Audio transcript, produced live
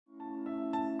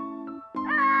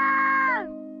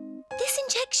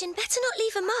injection. Better not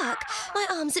leave a mark. My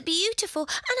arms are beautiful and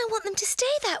I want them to stay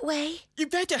that way. You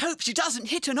better hope she doesn't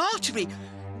hit an artery.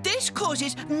 This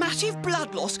causes massive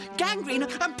blood loss, gangrene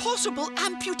and possible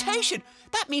amputation.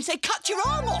 That means they cut your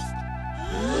arm off.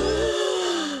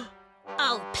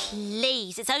 Oh,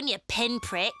 please. It's only a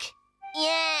pinprick.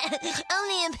 Yeah,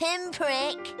 only a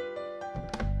pinprick.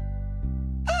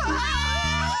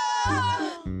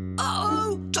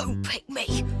 Oh, don't pick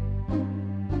me.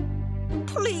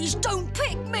 Please don't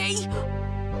pick me.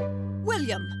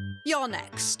 William, you're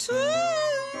next. I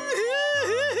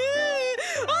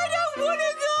don't want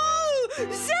to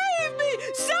go. Save me.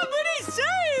 Somebody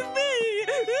save me.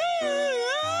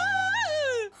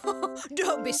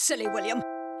 Don't be silly, William.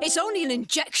 It's only an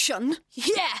injection.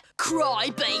 Yeah,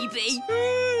 cry, baby.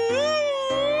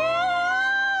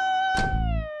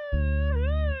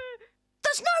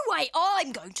 There's no way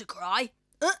I'm going to cry.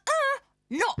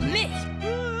 Not me.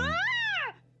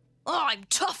 I'm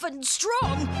tough and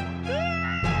strong.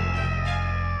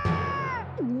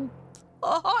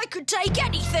 I could take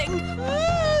anything.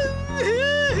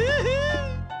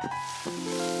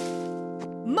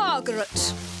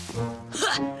 Margaret.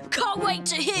 Can't wait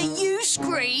to hear you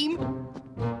scream.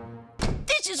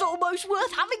 This is almost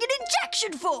worth having an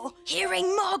injection for.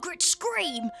 Hearing Margaret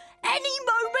scream any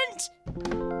moment.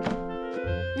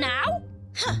 Now?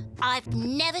 I've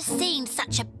never seen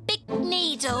such a big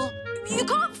needle. You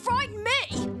can't frighten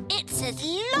me. It's as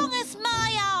long as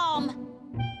my arm.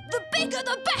 The bigger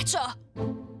the better.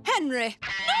 Henry.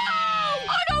 No!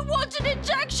 I don't want an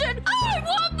injection. I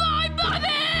want my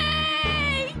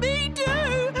mummy! Me too.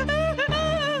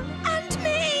 And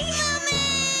me.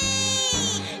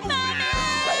 Mummy!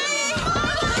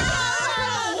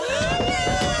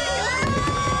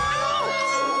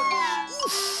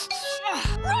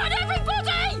 Run,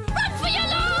 everybody! Run for your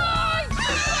lives!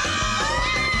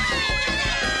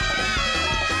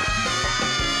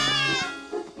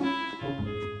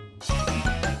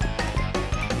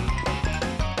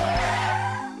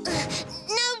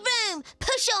 No room.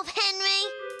 Push off, Henry.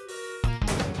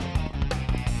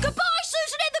 Goodbye,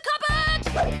 Susan in the cupboard!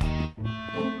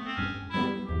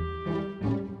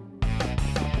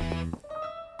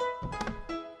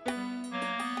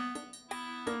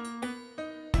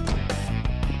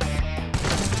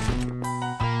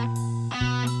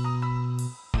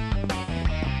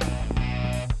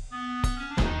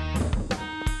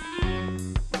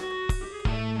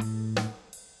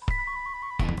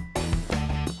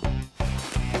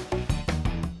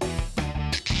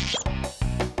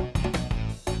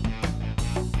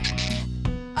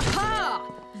 Aha!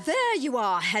 There you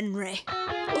are, Henry.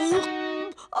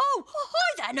 Oh,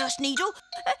 hi there, Nurse Needle.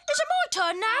 Is it my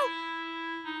turn now?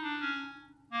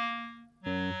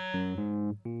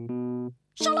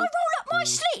 Shall I roll up my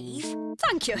sleeve?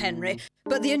 Thank you, Henry.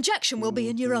 But the injection will be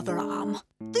in your other arm.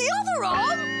 The other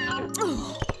arm?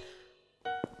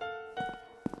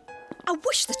 I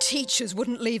wish the teachers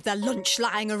wouldn't leave their lunch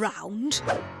lying around.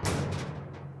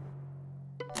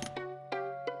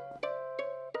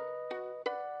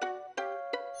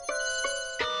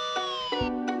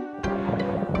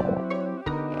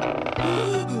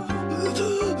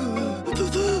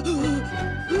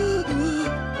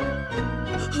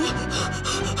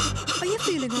 Are you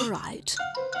feeling all right?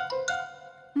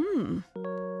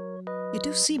 You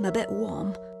do seem a bit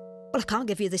warm. Well, I can't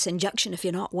give you this injection if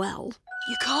you're not well.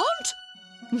 You can't?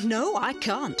 No, I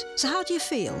can't. So how do you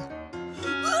feel?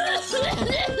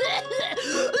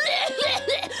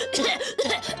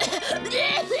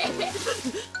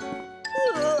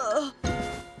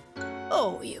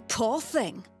 Oh, you poor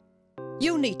thing.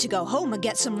 You need to go home and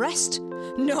get some rest.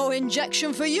 No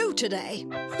injection for you today.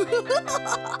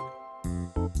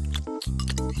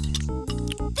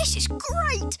 This is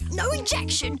great! No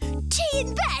injection, tea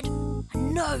in bed,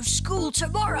 and no school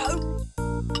tomorrow.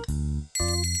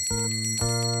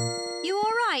 You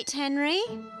all right, Henry?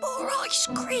 More ice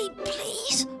cream,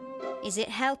 please. Is it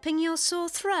helping your sore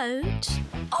throat?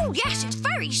 Oh, yes, it's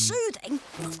very soothing.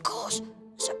 Of course,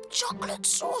 some chocolate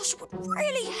sauce would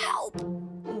really help.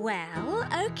 Well,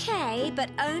 OK,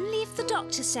 but only if the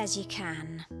doctor says you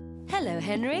can. Hello,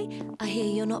 Henry. I hear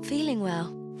you're not feeling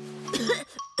well.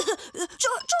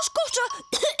 Just got a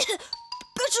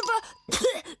bit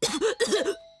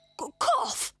of a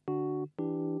cough.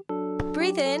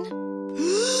 Breathe in.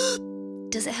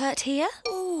 Does it hurt here?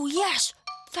 Oh, yes,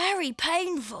 very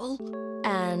painful.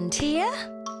 And here?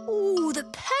 Oh, the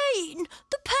pain,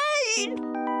 the pain.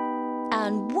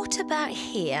 And what about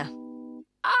here?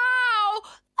 Ow,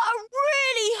 that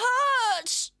really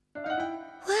hurts.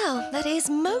 Well, that is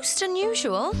most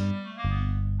unusual.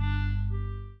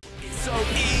 It's so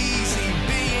easy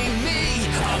being me.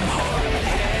 I'm Horrid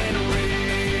Henry.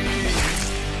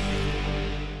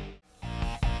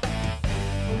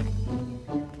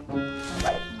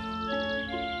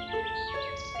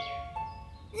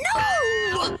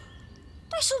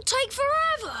 This'll take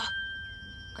forever.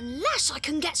 Unless I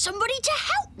can get somebody to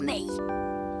help me.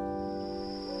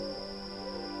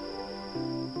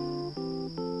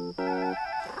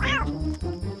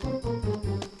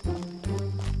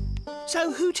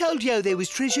 So who told you there was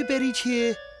treasure buried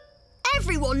here?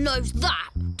 Everyone knows that,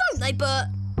 don't they, Bert?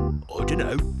 I don't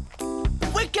know.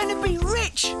 We're gonna be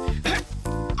rich!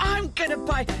 I'm gonna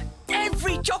buy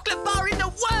every chocolate bar in the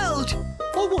world!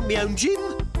 I want my own gym.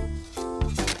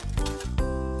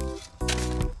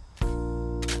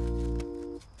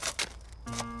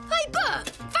 Hey, Bert,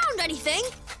 found anything?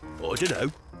 I don't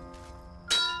know.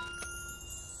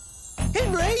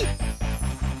 Henry!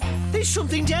 There's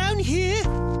something down here.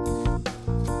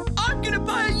 I'm gonna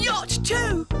buy a yacht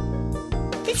too!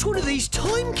 It's one of these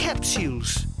time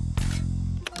capsules.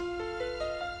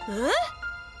 Huh?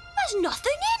 There's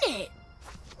nothing in it.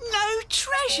 No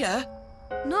treasure?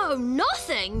 No,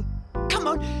 nothing. Come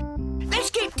on, let's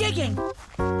keep digging.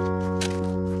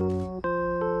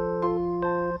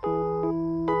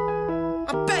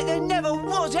 I bet there never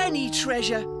was any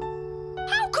treasure.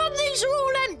 How come these are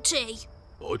all empty?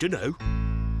 I don't know.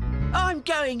 I'm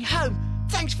going home.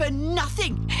 Thanks for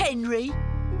nothing, Henry.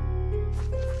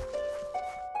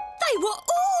 They were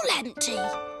all empty.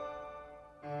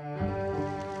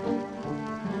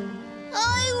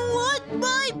 I want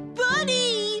my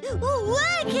bunny!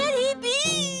 Where can he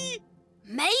be?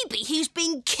 Maybe he's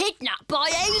been kidnapped by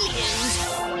aliens.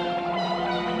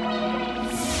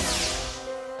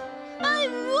 I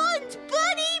want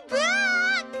Bunny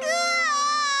back!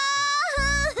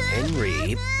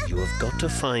 Henry, you have got to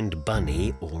find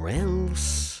Bunny or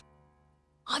else...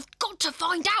 I've got to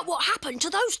find out what happened to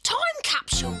those time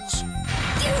capsules.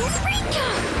 Eureka!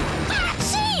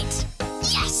 That's it!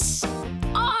 Yes!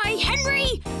 I,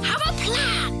 Henry, have a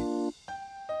plan.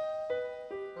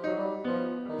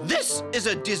 This is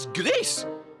a disgrace.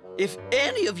 If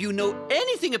any of you know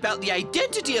anything about the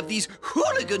identity of these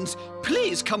hooligans,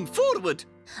 please come forward.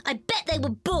 I bet they were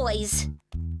boys.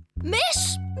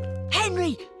 Miss?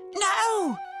 Henry,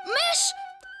 no! Miss?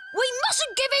 We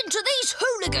mustn't give in to these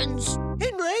hooligans.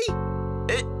 Henry!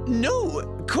 No,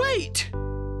 quite.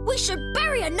 We should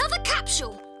bury another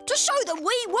capsule to show them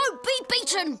we won't be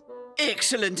beaten.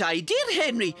 Excellent idea,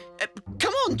 Henry.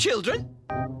 Come on, children.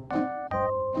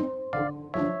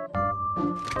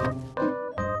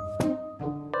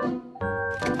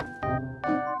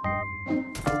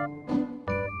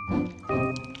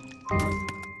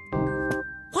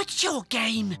 What's your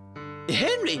game?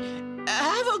 Henry,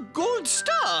 have a gold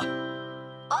star.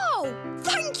 Oh,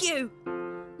 thank you.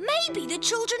 Maybe the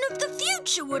children of the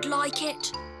future would like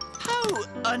it. How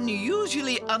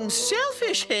unusually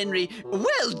unselfish, Henry.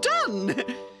 Well done.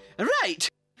 Right,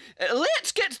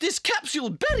 let's get this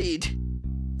capsule buried.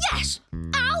 Yes.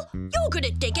 Al, you're good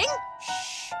at digging.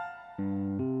 Shh.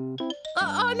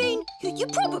 I mean, you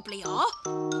probably are.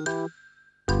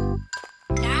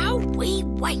 Now we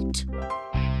wait.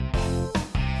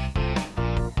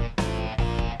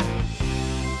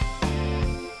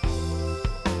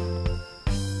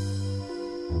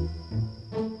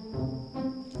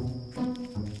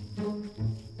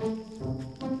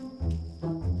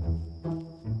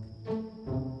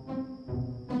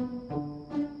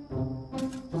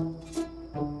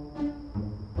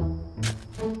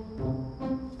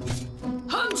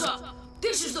 Hands up!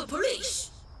 This is the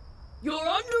police! You're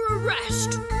under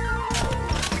arrest!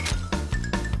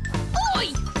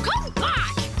 Oi! Come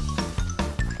back!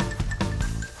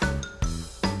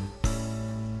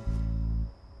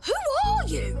 Who are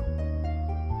you?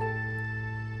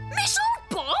 Miss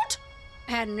Oddbod?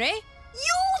 Henry?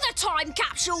 You're the time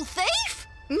capsule thief!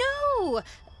 No.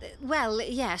 Well,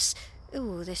 yes.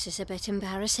 Oh, this is a bit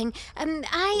embarrassing.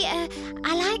 I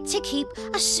like to keep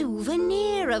a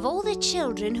souvenir of all the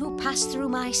children who pass through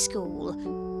my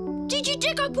school. Did you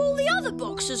dig up all the other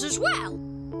boxes as well?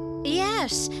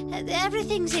 Yes,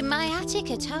 everything's in my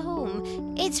attic at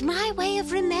home. It's my way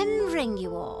of remembering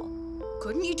you all.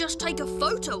 Couldn't you just take a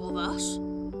photo of us?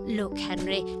 Look,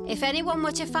 Henry, if anyone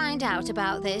were to find out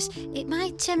about this, it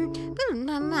might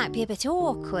be a bit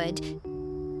awkward.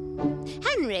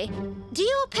 Henry, do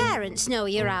your parents know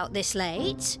you're out this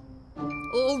late?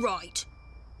 All right.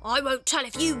 I won't tell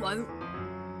if you won't.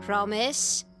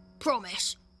 Promise?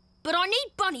 Promise. But I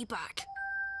need Bunny back.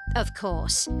 Of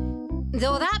course.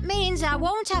 Though that means I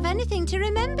won't have anything to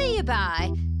remember you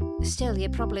by. Still,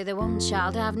 you're probably the one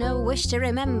child I've no wish to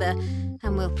remember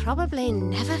and will probably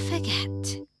never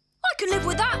forget. I can live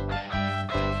with that.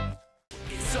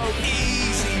 It's so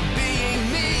easy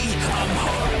being me. I'm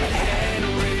Horrid Henry.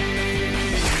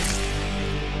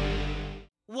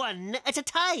 One at a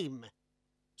time.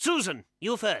 Susan,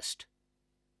 you first.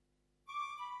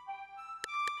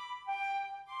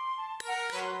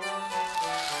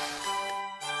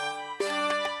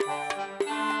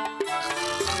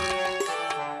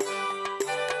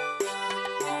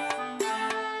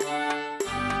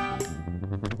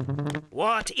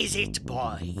 What is it,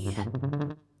 boy? There's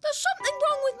something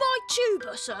wrong with my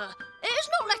tuba, sir. It is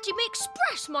not letting me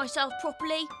express myself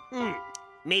properly.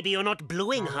 Maybe you're not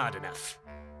blowing hard enough.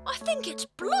 I think it's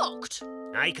blocked.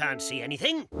 I can't see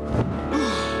anything. You're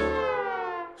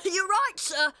right,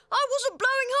 sir. I wasn't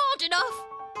blowing hard enough.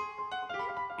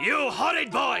 You horrid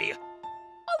boy!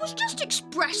 I was just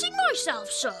expressing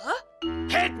myself, sir.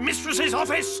 Headmistress's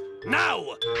office,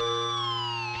 now!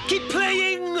 Keep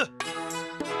playing!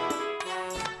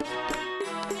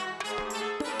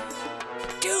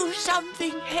 Do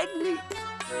something, Henry.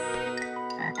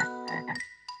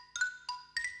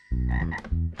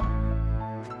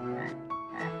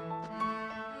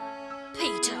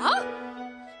 Peter?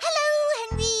 Hello,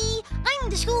 Henry. I'm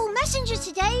the school messenger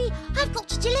today. I've got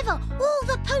to deliver all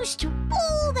the post to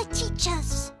all the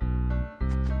teachers.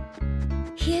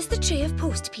 Here's the tray of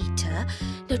post, Peter.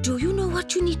 Now, do you know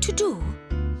what you need to do?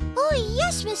 Oh,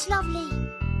 yes, Miss Lovely.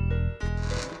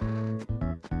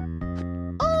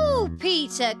 Oh,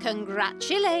 Peter,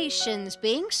 congratulations.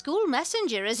 Being school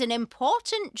messenger is an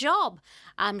important job.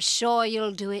 I'm sure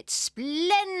you'll do it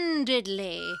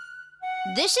splendidly.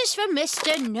 This is for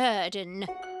Mr. Nurden.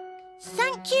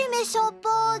 Thank you, Miss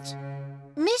Oddbod.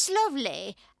 Miss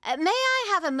Lovely, may I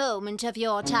have a moment of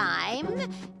your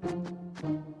time?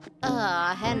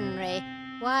 Ah, Henry,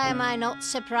 why am I not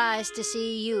surprised to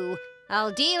see you?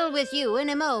 I'll deal with you in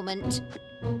a moment.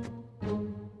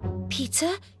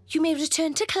 Peter, you may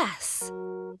return to class. So,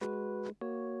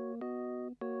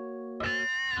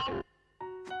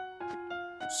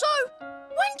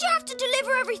 when do you have to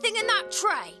deliver everything in that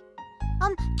tray?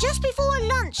 Just before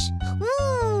lunch.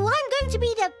 Ooh, I'm going to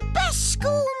be the best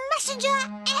school messenger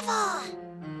ever.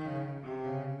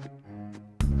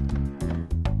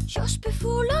 Just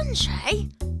before lunch, eh?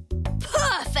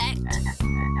 Perfect!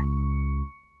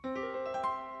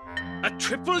 A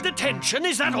triple detention,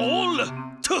 is that all?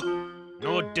 Tuh.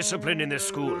 No discipline in this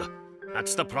school.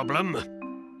 That's the problem.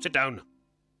 Sit down.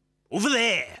 Over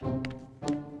there.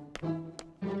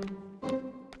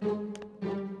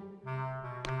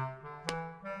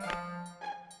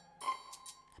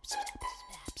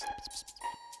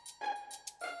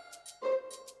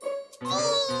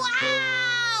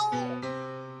 Ow!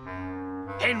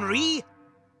 Henry,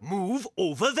 move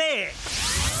over there.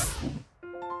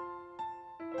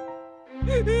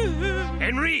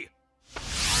 Henry!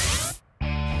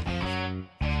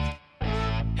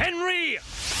 Henry!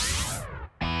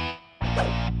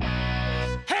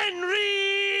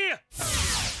 Henry!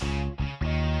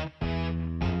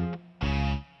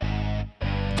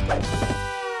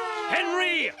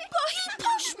 Henry! But he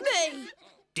pushed me!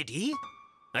 Did he?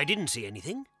 I didn't see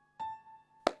anything.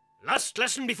 Last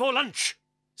lesson before lunch.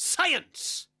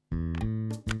 Science!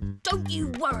 Don't you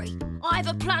worry. I have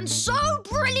a plan so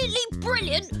brilliantly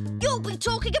brilliant, you'll be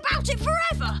talking about it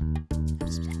forever.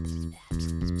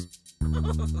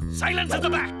 Silence at the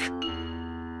back!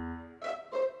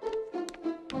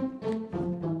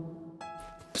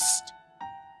 Psst.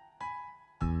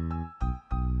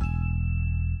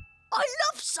 I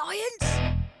love science.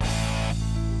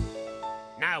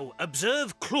 Now,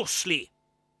 observe closely.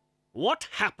 What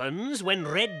happens when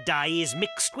red dye is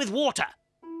mixed with water?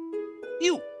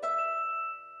 You.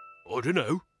 I don't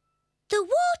know. The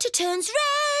water turns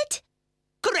red.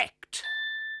 Correct.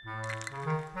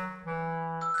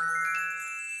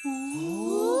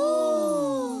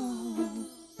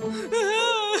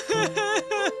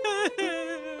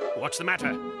 What's the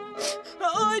matter?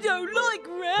 I don't like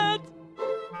red.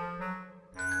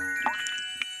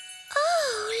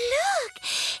 Oh, look!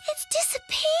 It's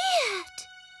disappeared.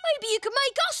 Maybe you can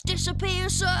make us disappear,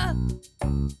 sir.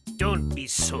 Don't be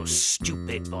so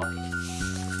stupid, boy.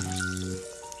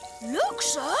 Look,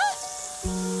 sir.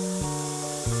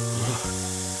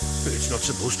 It's not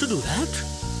supposed to do that.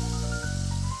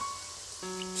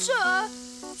 Sir, I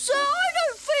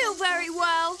don't feel very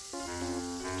well.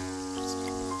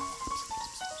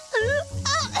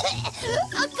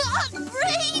 I can't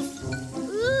breathe.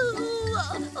 Ooh,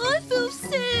 I feel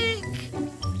sick.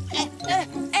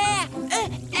 Air.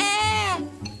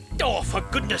 Oh, for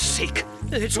goodness sake.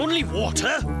 It's only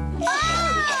water.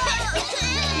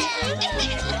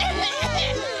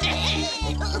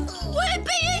 We're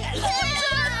being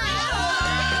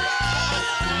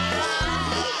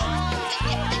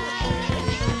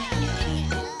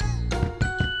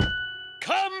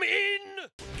Come in!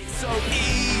 It's so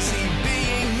easy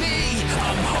being me.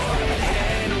 I'm Horrid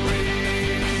Henry.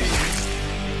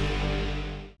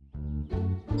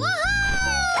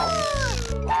 Woohoo!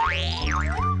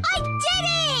 I did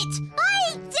it!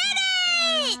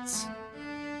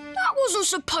 That wasn't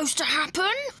supposed to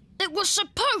happen. It was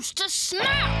supposed to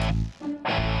snap.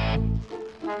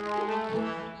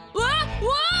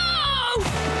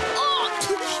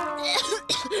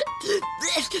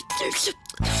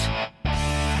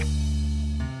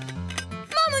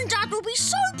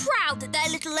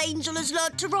 Angel has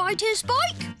learnt to ride his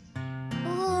bike?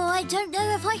 Oh, I don't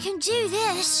know if I can do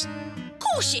this. Of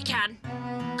course you can.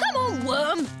 Come on,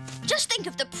 Worm. Just think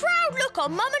of the proud look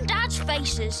on Mum and Dad's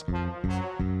faces.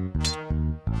 And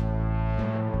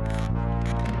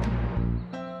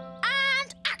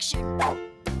action.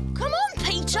 Come on,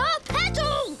 Peter.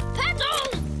 Pedal!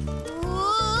 Pedal!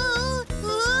 Whoa,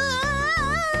 whoa.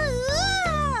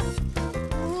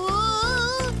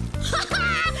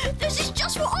 This is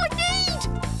just what I need!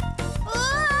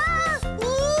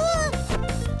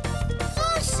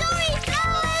 Oh, sorry,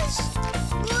 flowers.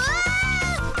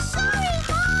 Sorry,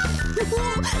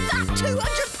 Mum. That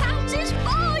 £200 is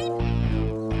mine!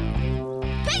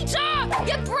 Peter!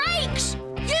 Your brakes!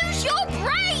 Use your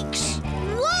brakes!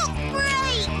 What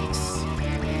brakes?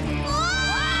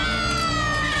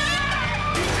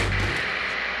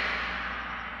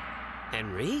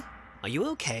 Henry, are you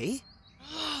okay?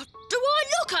 Do I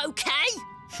look okay?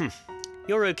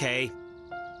 You're okay.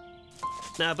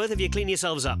 Now, both of you clean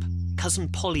yourselves up. Cousin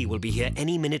Polly will be here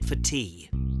any minute for tea.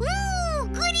 Woo,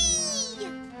 goody!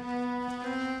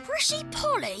 Prissy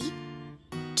Polly?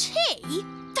 Tea?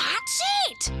 That's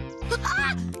it!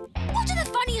 What are the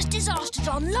funniest disasters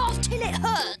on Laugh Till It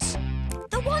Hurts?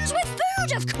 The ones with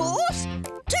food, of course!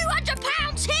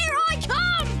 £200, here I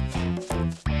come!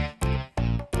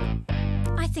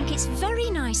 I think it's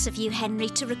very nice of you, Henry,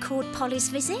 to record Polly's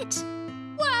visit.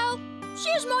 Well,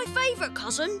 she's my favourite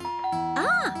cousin.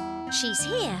 Ah, she's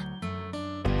here.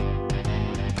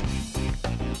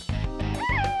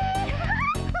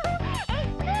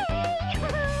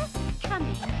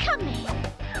 Come in.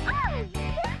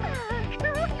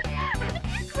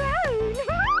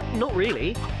 Not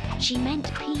really. She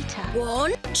meant Peter.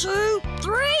 1, 2,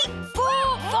 3,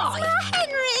 4, 5.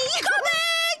 Henry!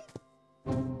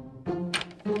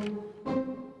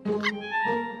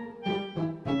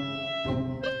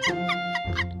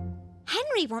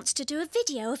 Henry wants to do a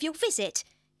video of your visit.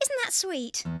 Isn't that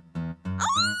sweet? Oh!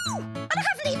 And I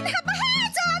haven't even had my hair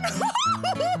done!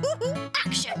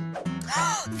 Action!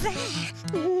 There!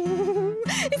 Ooh,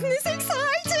 isn't this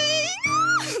exciting?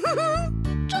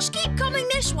 Just keep coming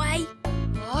this way.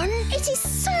 1, It is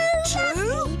so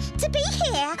lovely to be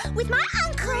here with my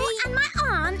uncle and my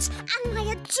aunt and my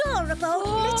adorable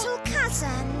little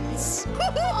cousins. 5.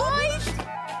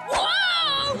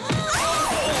 Whoa!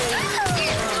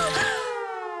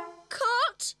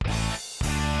 Cut!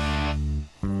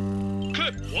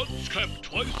 Clap once, clap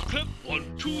twice, clap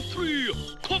 1, 2, 3.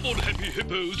 Come on, happy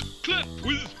hippos, clap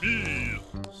with me.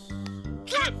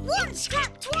 Clap once,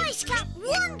 clap twice, clap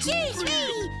 1, 2, 3.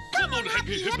 Come on,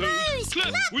 happy hippos,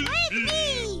 clap with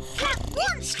me. Clap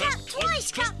once, clap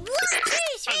twice, clap 1, 2, 3.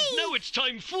 And now it's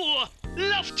time for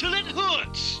Laugh Till It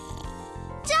Hurts.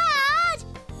 Dad!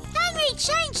 Henry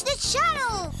changed the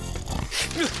channel!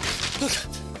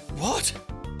 What?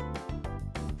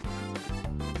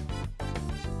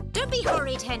 Don't be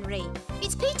horrid, Henry.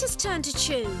 It's Peter's turn to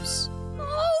choose.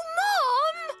 Oh,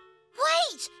 Mum!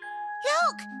 Wait!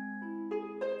 Look!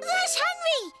 There's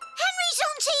Henry! Henry's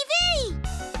on TV!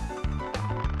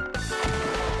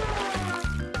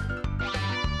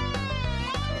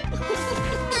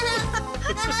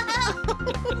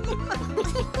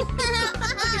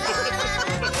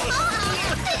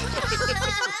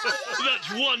 That's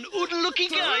one unlucky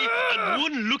guy and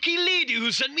one lucky lady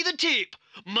who sent me the tape.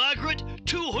 Margaret,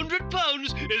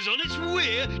 £200 is on its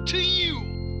way to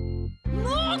you.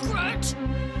 Margaret!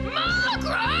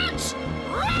 Margaret!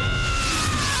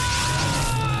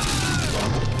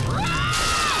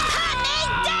 Cut me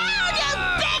down, you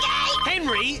biggie!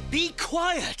 Henry, be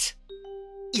quiet.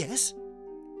 Yes?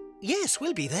 Yes,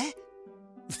 we'll be there.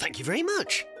 Thank you very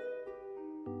much.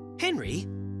 Henry,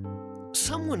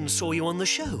 someone saw you on the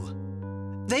show.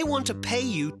 They want to pay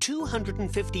you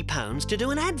 £250 to do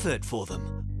an advert for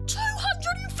them.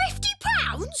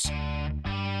 £250?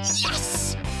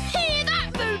 Yes! Hear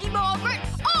that, Moody Margaret?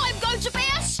 I'm going to be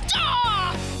a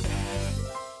star!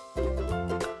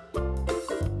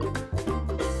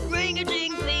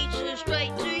 Ring-a-ding pizza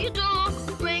straight to your door.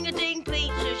 Ring-a-ding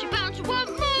pizzas, you're bound to want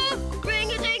more.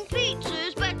 Ring-a-ding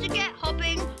pizzas, better get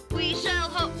hopping. We sell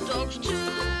hot dogs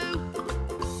too.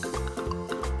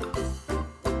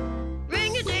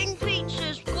 Ring-a-ding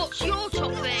pizzas, what's your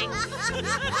topping?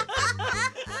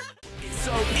 It's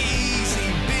so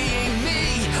easy being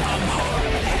me. I'm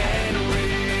Horrid Henry.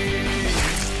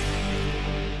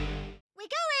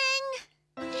 We're going!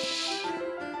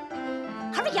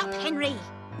 Hurry up, Henry!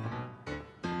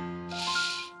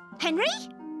 Henry?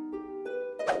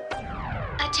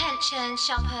 Attention,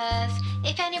 shoppers.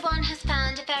 If anyone has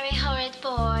found a very horrid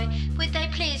boy, would they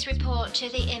please report to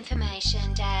the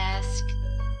information desk?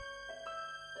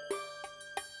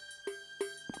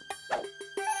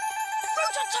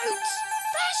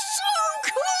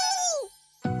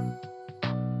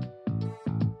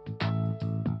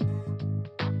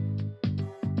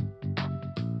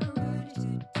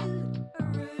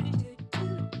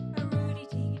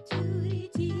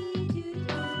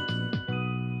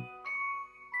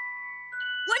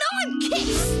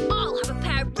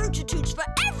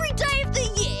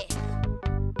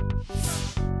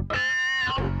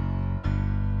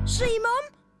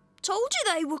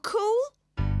 they were cool.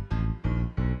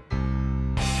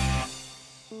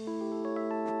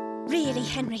 Really,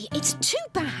 Henry, it's too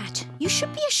bad. You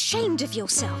should be ashamed of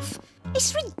yourself.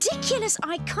 It's ridiculous.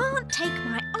 I can't take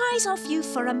my eyes off you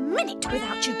for a minute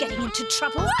without you getting into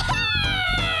trouble.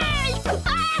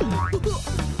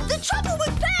 The trouble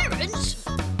with parents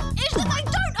is that they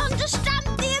don't understand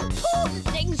the important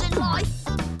things in life.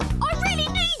 I really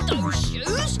need those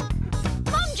shoes.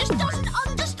 Mum just doesn't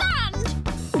understand.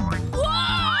 Whoa!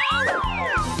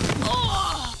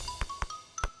 Oh!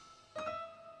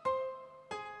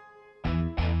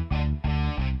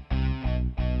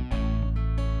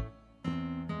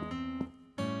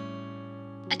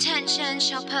 Attention,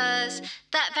 shoppers.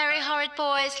 That very horrid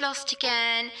boy is lost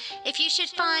again. If you should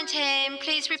find him,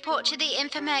 please report to the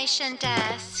information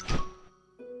desk.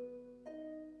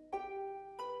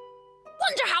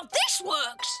 Wonder how this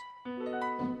works.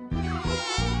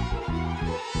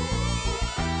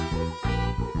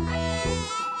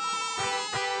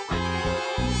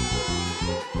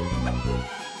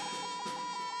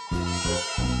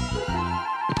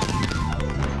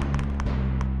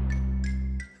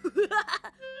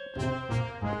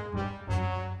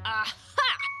 Aha!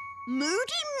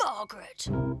 Moody Margaret.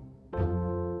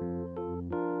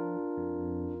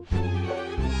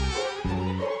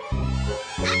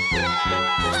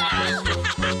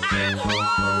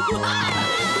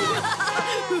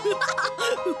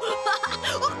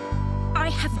 I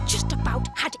have just about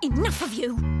had enough of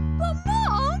you. But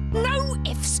Mum! No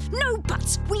ifs, no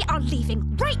buts. We are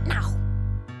leaving right now.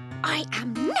 I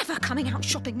am never coming out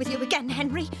shopping with you again,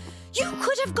 Henry. You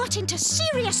could have got into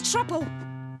serious trouble.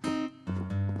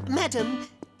 Madam,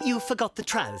 you forgot the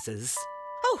trousers.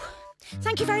 Oh,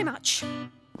 thank you very much.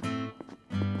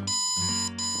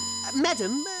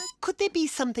 Madam, could there be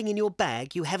something in your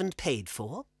bag you haven't paid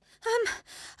for?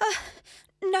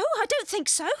 No, I don't think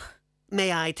so.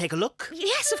 May I take a look?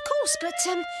 Yes, of course, but,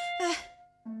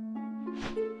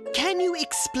 Can you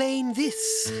explain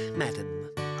this, madam?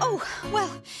 Oh, well,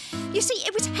 you see,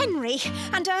 it was Henry,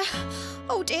 and,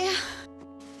 oh dear.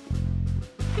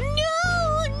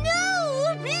 No,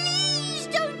 no! Please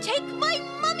don't take my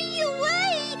mummy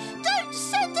away! Don't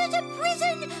send her to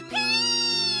prison!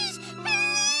 Please!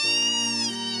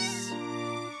 Please!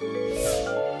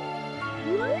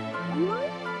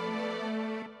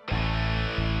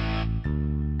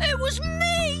 It was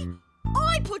me!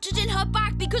 I put it in her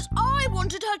bag because I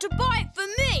wanted her to buy it for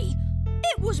me.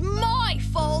 It was my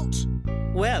fault.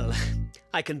 Well,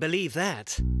 I can believe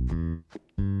that.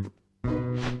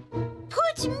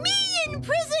 Put me in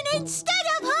prison instead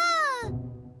of her!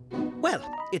 Well,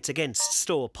 it's against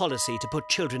store policy to put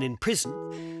children in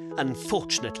prison,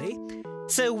 unfortunately.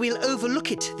 So we'll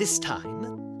overlook it this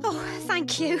time. Oh,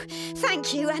 thank you.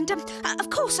 Thank you, and, of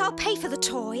course I'll pay for the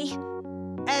toy.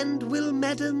 And will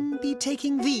madam be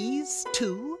taking these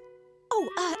too?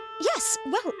 Oh, yes,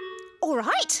 well, all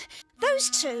right. Those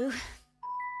two.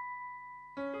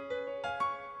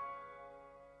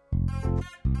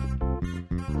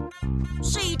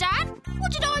 See, Dad?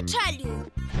 What did I tell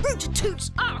you? Rooter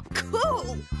Toots are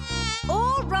cool.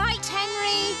 All right,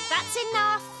 Henry, that's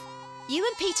enough. You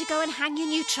and Peter go and hang your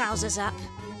new trousers up.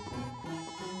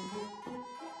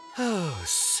 Oh,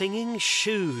 singing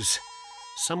shoes.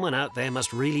 Someone out there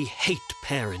must really hate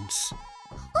parents.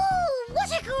 Oh,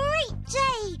 what a great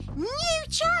day! New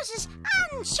trousers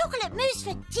and chocolate mousse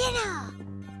for dinner!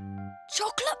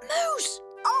 Chocolate mousse?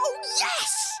 Oh,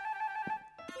 yes!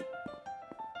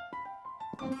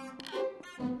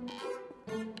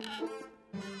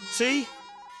 See?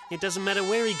 It doesn't matter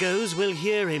where he goes, we'll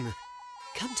hear him.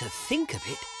 Come to think of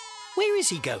it, where is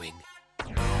he going?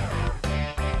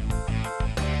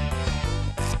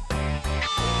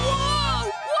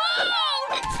 Whoa!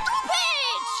 Whoa! Stop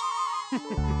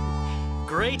it!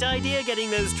 Great idea getting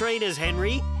those trainers,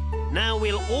 Henry. Now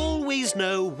we'll always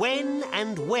know when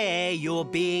and where you're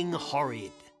being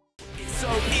horrid. It's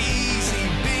so easy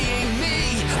being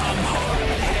me. I'm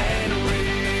Horrid Henry.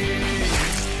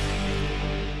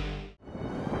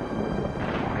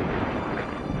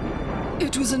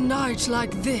 It was a night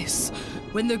like this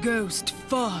when the ghost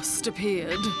first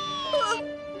appeared.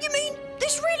 You mean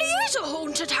this really is a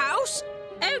haunted house?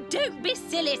 Oh, don't be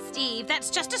silly, Steve.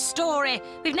 That's just a story.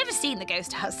 We've never seen the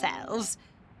ghost ourselves.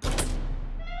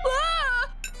 Ah!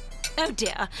 Oh,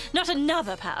 dear. Not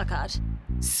another power cut.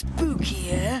 Spooky,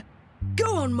 eh?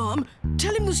 Go on, Mum.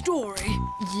 Tell him the story.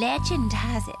 Legend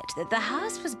has it that the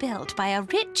house was built by a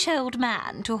rich old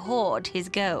man to hoard his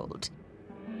gold.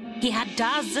 He had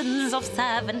dozens of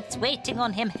servants waiting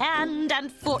on him hand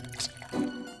and foot.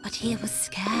 But he was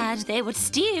scared they would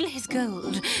steal his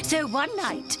gold. So one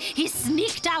night, he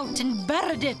sneaked out and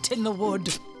buried it in the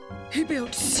wood. He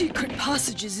built secret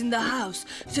passages in the house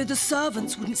so the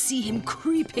servants wouldn't see him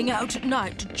creeping out at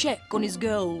night to check on his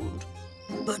gold.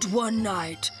 But one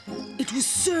night, it was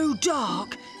so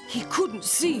dark, he couldn't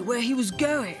see where he was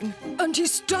going, and he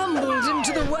stumbled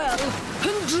into the well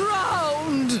and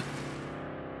drowned.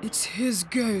 It's his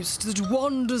ghost that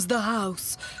wanders the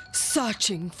house,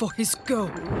 searching for his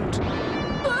gold.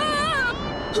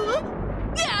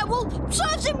 Yeah, well,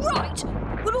 serves him right.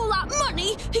 With all that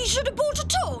money, he should have bought a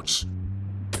torch.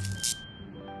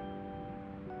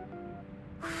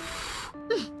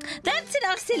 That's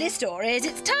enough silly stories.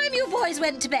 It's time you boys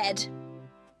went to bed.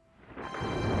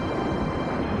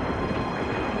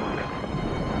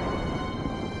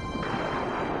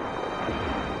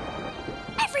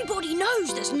 Everybody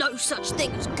knows there's no such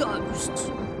thing as ghosts.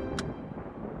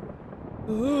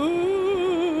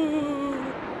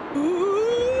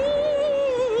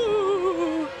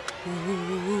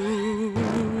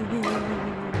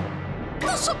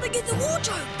 There's something in the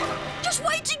wardrobe, just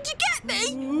waiting to get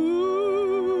me.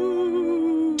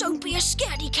 Don't be a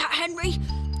scaredy cat, Henry.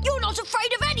 You're not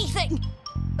afraid of anything,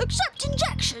 except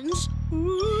injections. And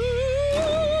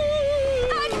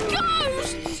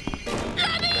ghosts!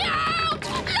 Let me out!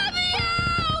 Let me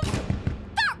out!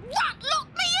 That rat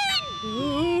locked me in!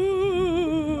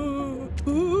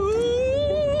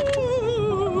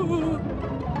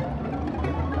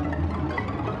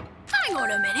 Hang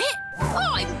on a minute.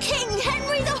 I'm King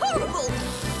Henry the Horrible.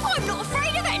 I'm not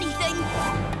afraid of anything.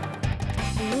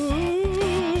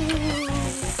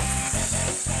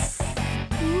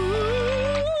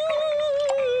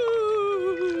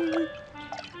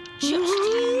 Just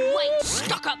you wait,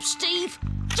 stuck-up Steve.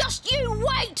 Just you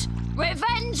wait.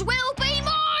 Revenge will be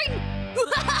mine.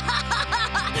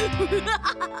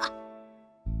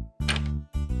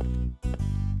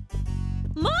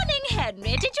 Morning,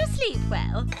 Henry. Did you sleep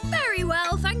well? Very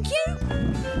well, thank you.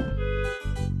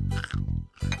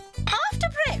 After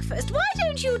breakfast, why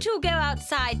don't you two go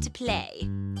outside to play?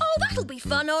 Oh, that'll be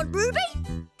fun, Aunt Ruby.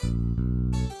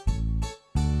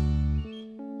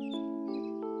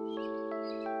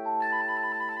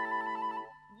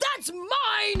 That's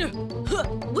mine!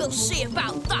 We'll see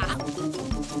about that.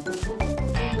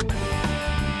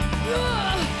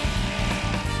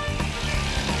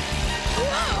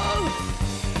 Whoa!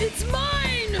 It's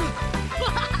mine!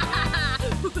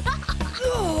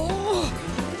 Oh.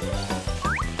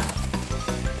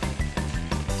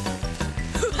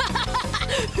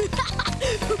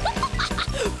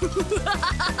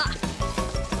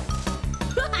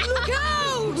 Look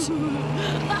out!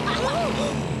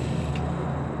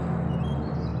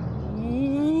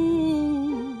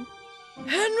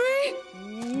 Henry?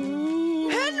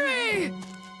 Henry!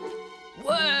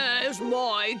 Where's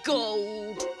my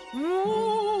gold?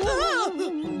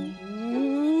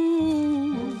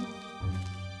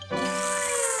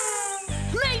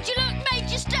 Made you look, made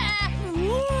you stare!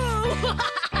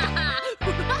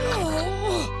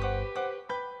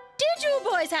 Did you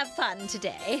boys have fun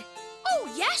today? Oh,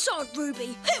 yes, Aunt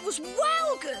Ruby. It was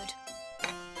well good.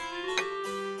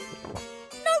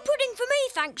 No pudding for me,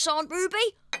 thanks, Aunt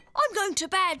Ruby. I'm going to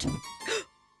bed.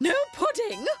 No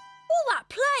pudding? All that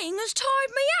playing has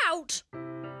tired me out.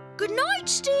 Good night,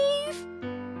 Steve.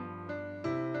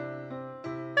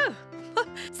 Oh,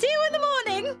 see you in the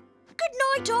morning. Good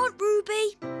night, Aunt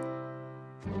Ruby.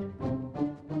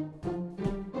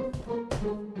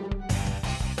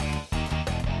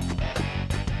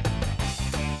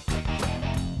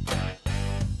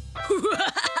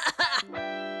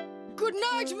 Good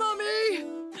night, Mummy.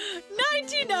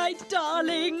 Nighty-night,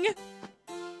 darling.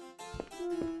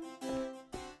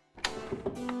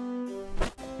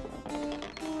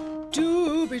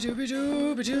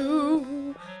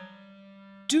 Dooby-dooby-dooby-doo.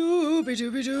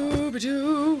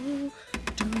 Dooby-dooby-dooby-doo.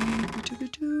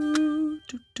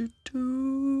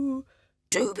 Dooby-dooby-doo-doo-doo.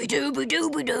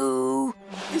 Dooby-dooby-dooby-doo.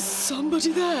 Is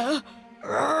somebody there?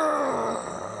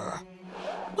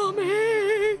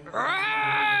 Mummy!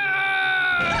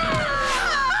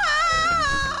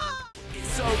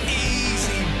 It's so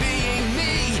easy being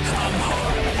me. I'm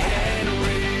Horrid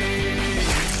Henry.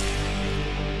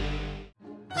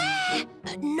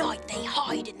 At night they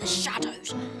hide in the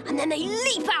shadows and then they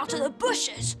leap out of the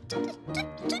bushes. Do they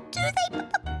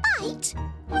bite?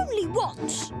 Only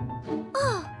once.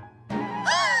 Oh.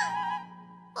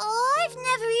 I've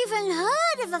never even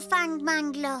heard of a fanged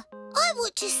mangler. I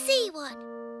want to see one.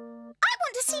 I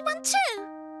want to see one too.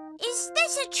 Is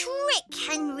this a trick,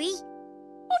 Henry?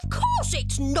 Of course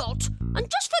it's not. And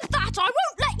just for that, I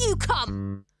won't let you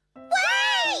come.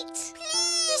 Wait!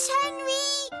 Please,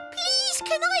 Henry.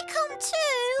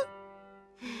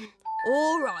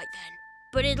 All right, then.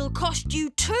 But it'll cost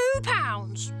you £2.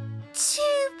 £2?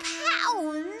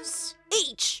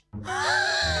 Each. But...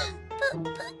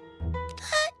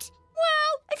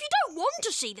 Well, if you don't want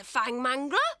to see the Fang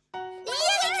Mangler...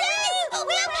 Yes, we do!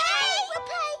 We'll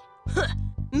pay!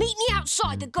 Meet me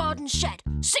outside the garden shed,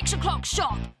 6 o'clock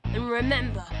sharp. And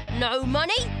remember, no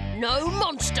money, no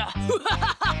monster.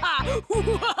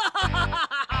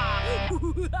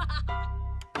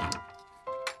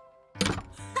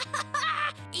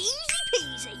 Easy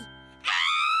peasy.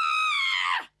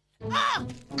 Oh,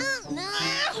 no!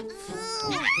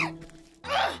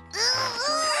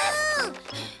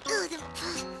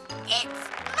 It's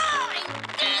mine!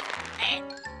 Give it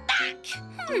back!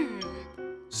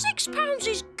 £6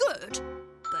 is good,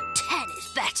 but 10 is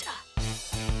better.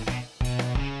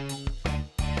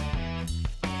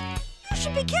 You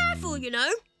should be careful, you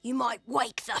know. You might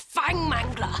wake the Fang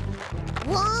Mangler.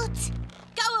 What?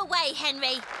 Go away,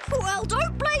 Henry. Well,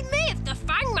 don't blame me if the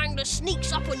Fang Mangler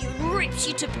sneaks up on you and rips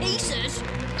you to pieces.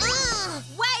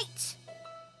 Wait!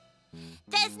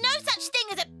 There's no such thing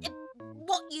as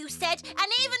what you said,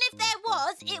 and even if there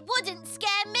was, it wouldn't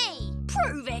scare me.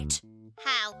 Prove it.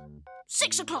 How?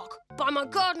 6 o'clock, by my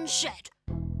garden shed.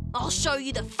 I'll show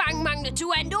you the Fang Mangler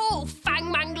to end all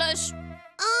Fang Manglers.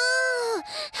 Oh,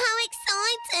 how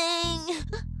exciting!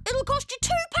 It'll cost you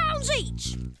 £2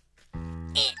 each.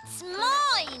 It's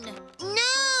mine!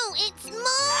 No, it's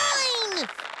mine!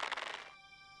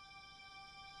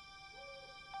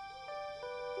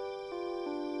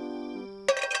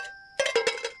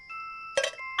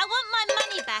 I want my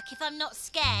money back if I'm not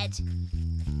scared.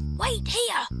 Wait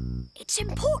here. It's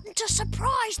important to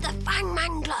surprise the Fang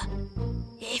Mangler.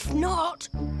 If not...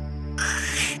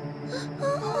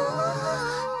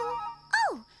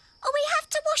 we have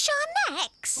to wash our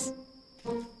necks.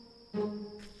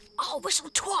 I'll whistle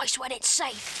twice when it's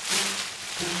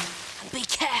safe. And be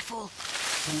careful.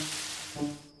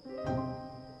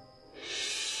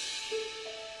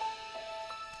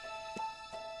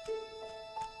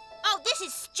 Oh, this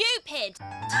is stupid.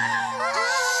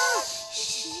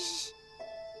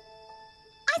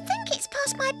 I think it's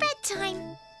past my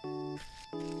bedtime.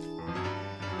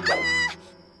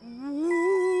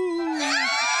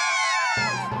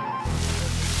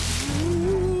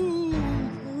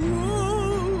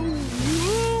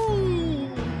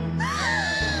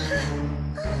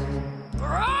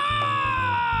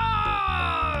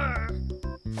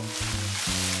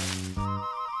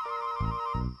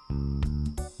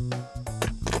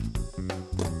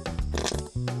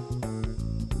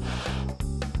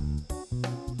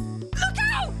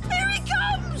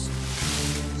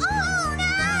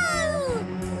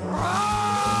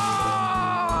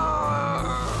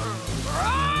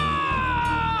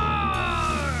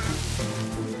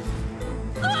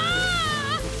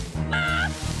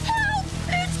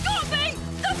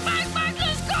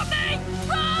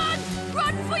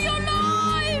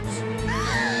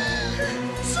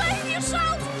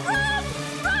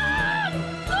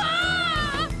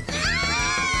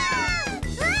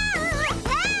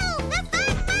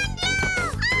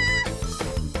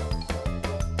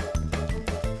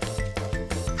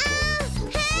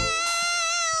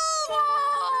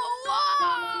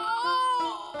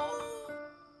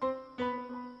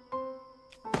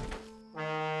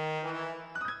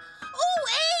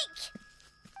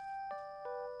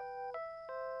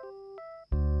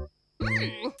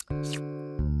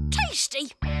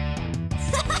 Tasty.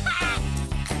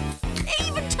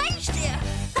 Even tastier.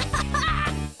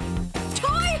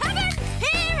 Toy heaven,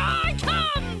 here I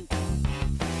come.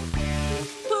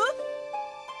 Huh?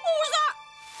 What was that?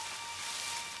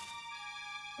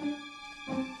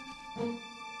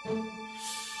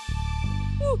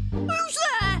 Who's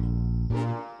there?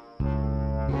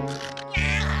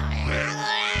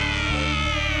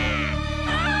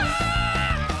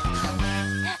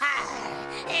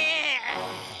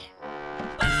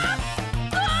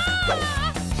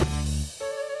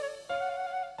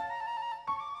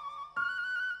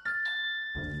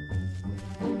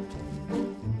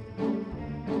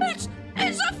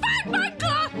 It's a Fang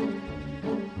Mangler!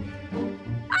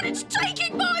 And it's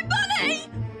taking my money!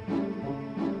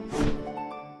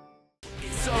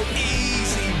 It's so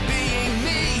easy being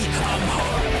me. I'm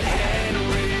Horrid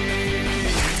Henry.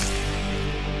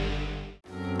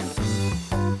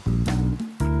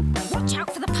 Watch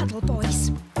out for the puddle,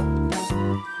 boys.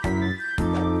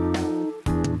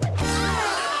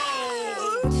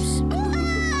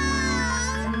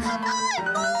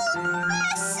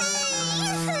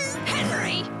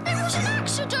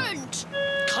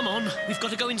 We've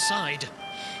got to go inside.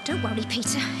 Don't worry,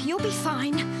 Peter. You'll be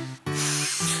fine.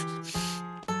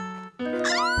 Look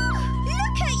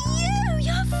at you!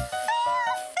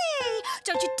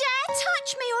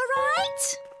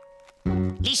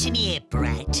 Listen here,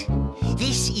 Brat.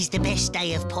 This is the best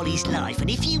day of Polly's life, and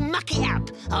if you muck it up,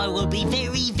 I will be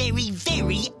very, very,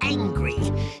 very angry.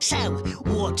 So,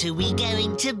 what are we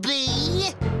going to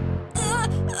be?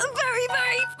 Very,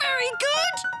 very, very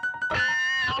good!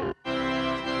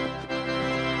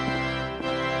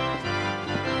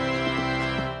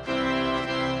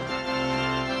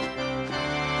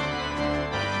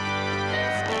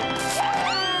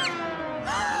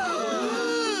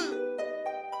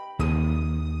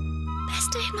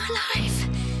 Best day of my life.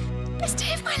 Best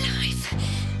day of my life.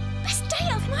 Best day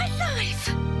of my life.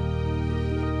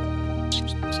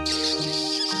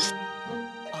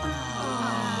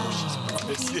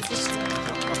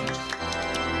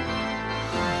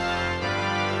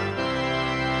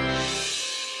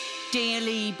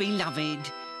 Dearly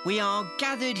beloved, we are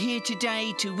gathered here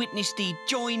today to witness the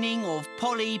joining of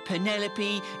Polly,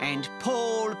 Penelope and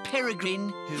Paul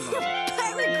Peregrine, who are...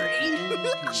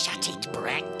 Peregrine? Shut it,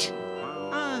 Brat.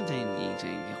 I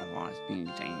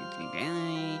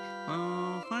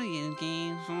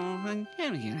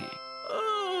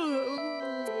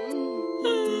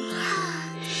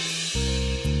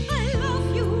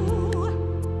love you.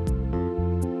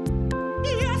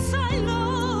 Yes, I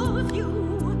love you.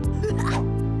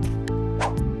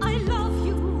 I love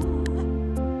you.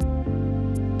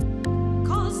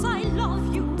 'Cause I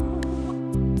love you.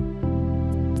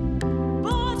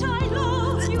 But I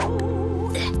love you.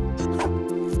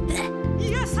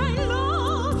 Yes, I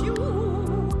love you.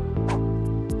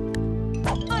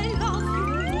 I love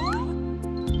you.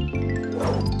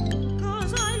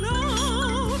 'Cause I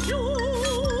love you.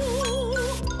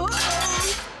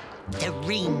 The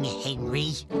ring,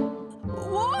 Henry.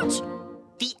 What?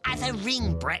 The other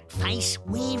ring, Bratface.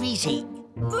 Where is it?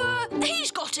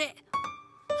 He's got it.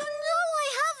 No, I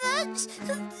haven't.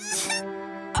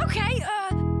 Okay,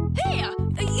 here.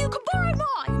 You can borrow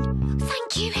mine. Thank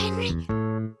you, Henry.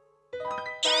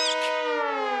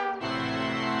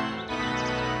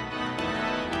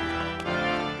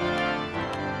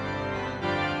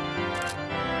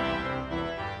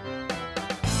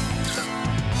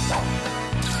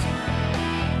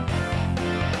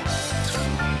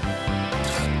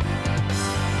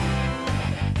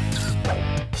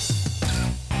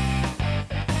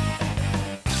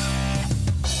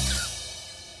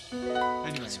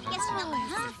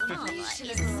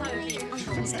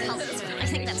 I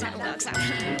think that's how it works out.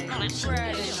 Not actually.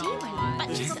 But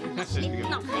just nothing.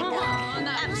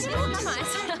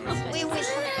 We wish.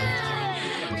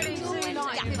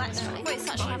 Yeah, that's right. We're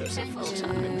such wonderful.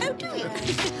 Oh, do you?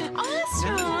 Oh, that's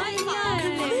right.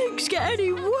 Yeah. Things get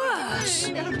any worse.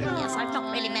 Yes, I've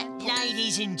not really met.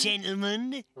 Ladies and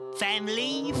gentlemen,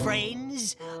 family,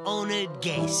 friends, honoured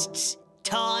guests,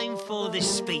 time for the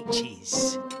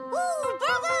speeches. Ooh,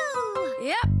 bravo!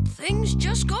 Yep, things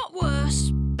just got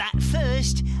worse. But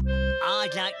first,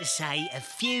 I'd like to say a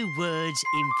few words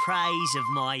in praise of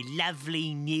my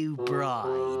lovely new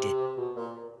bride.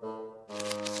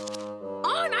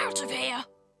 I'm out of here.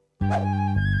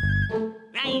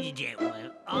 Ladies and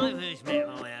gentlemen, I first met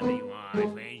my lovely wife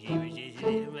when she was just a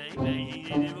little baby,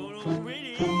 and she's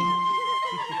already.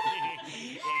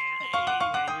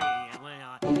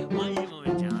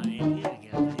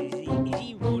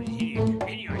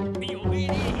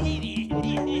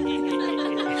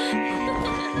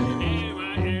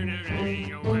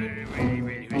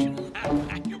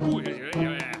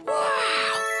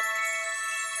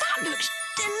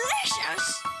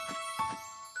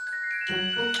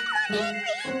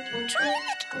 Try a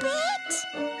little bit.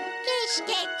 Just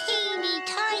a teeny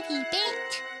tiny bit.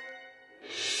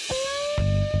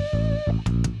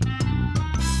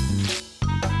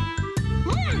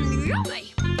 Yummy.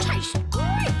 Tastes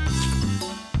great.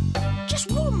 Just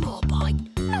one more bite.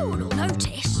 No one will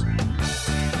notice.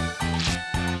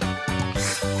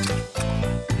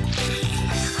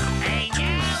 And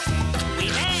now,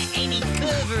 without any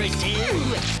further ado,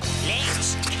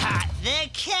 let's cut the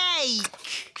cake.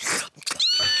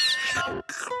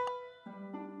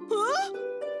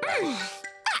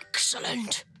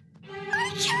 Excellent.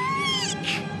 Cake!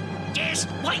 Just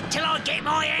wait till I get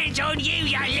my hands on you,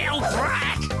 you little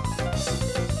brat!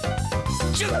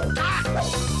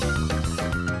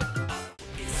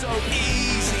 It's so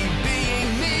easy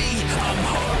being me. I'm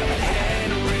Horrid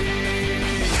Henry.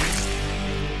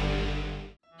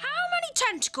 How many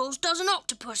tentacles does an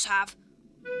octopus have?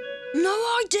 No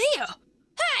idea.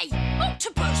 Hey,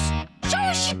 octopus, show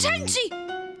us your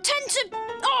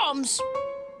arms.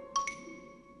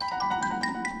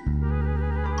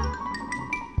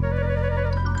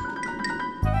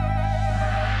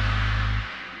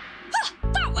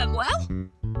 That went well.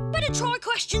 Better try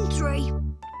question 3.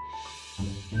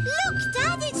 Look,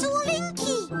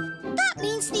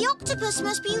 octopus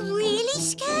must be really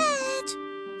scared.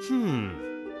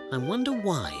 I wonder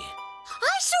why.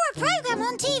 I saw a programme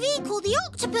on TV called The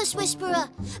Octopus Whisperer.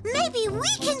 Maybe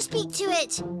we can speak to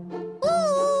it.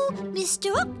 Ooh,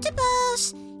 Mr.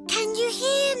 Octopus, can you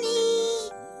hear me?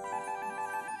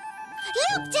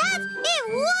 Look, Dad, it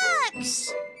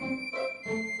works!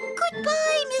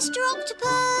 Goodbye, Mr.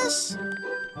 Octopus.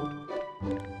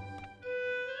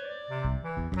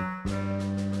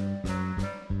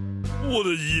 What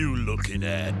are you looking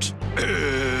at?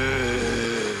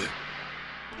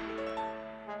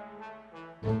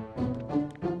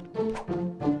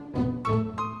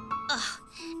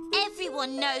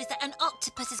 Everyone knows that an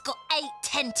octopus has got 8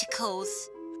 tentacles.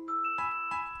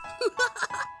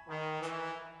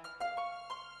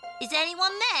 Is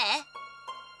anyone there?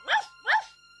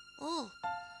 Oh,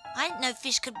 I didn't know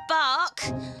fish could bark.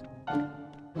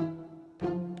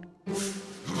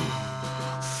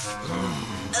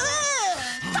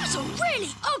 That's a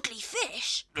really ugly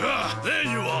fish. There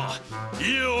you are!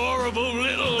 You horrible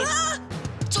little...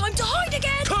 Time to hide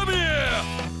again! Come here!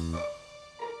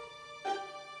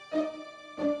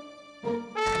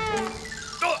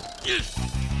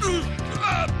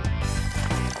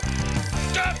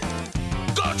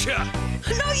 Gotcha!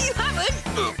 No, you haven't!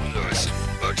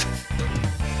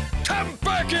 Come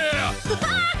back here!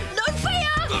 No fear!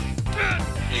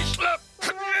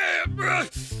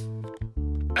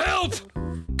 Help!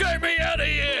 Get me out of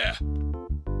here!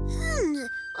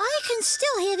 I can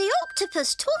still hear the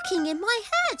octopus talking in my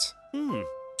head.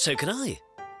 So can I.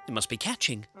 It must be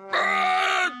catching. Get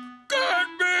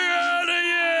me out of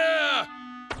here!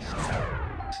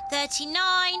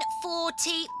 39,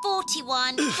 40,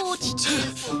 41, 42,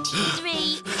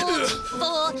 43,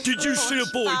 44... Did you see a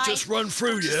boy just run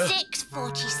through here? 46,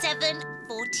 47,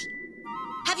 40...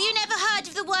 Have you never heard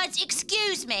of the words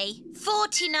excuse me?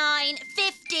 49,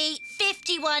 50,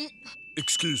 51...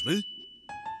 Excuse me?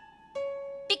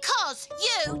 Because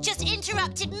you just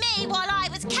interrupted me while I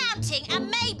was counting and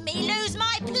made me lose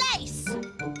my place.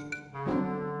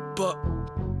 But...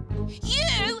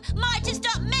 You might have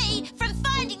stopped me from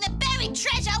finding the buried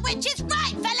treasure which is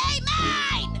rightfully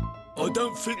mine! I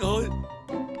don't think I... 1,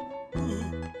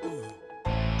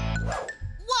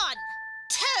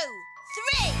 2,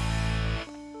 3.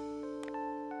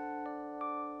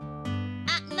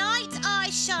 At night I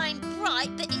shine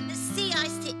bright, but in the sea I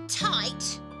sit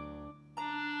tight.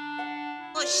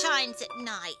 What shines at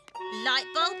night? Light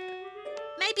bulb?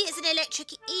 Maybe it's an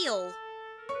electric eel.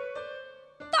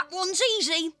 That one's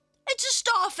easy. It's a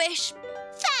starfish.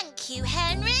 Thank you,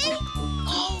 Henry.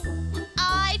 Oh,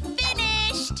 I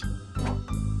finished.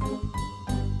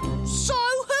 So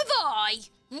have I.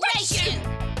 Race you!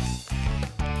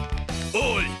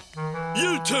 Oi!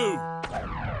 You two!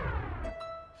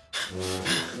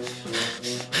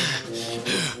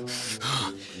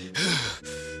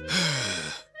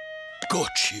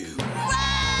 Got you.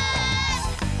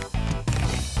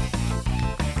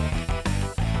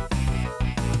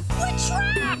 We're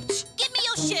trapped! Give me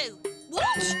your shoe.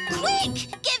 What? Quick!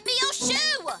 Give me your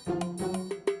shoe!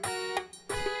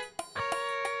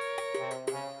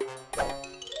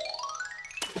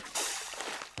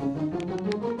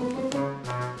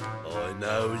 I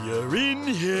know you're in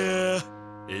here.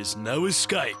 There's no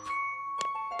escape.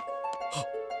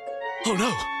 Oh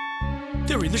no!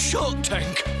 They're in the shark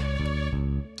tank!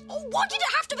 Oh, why did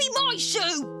it have to be my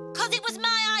shoe? 'Cause it was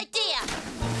my idea.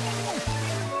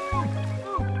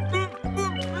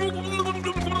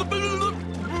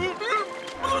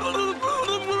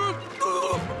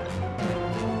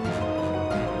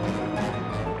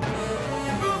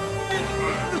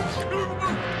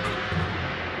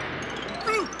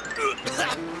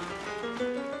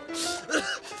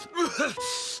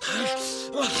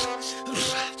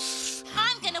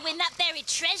 I'm gonna win that buried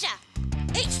treasure.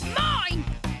 It's mine!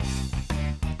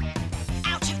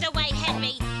 Out of the way,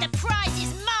 Henry. The prize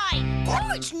is mine.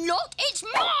 No, it's not. It's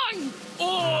mine!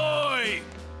 Oi!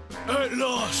 At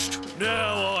last!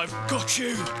 Now I've got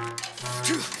you!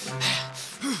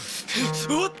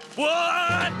 What?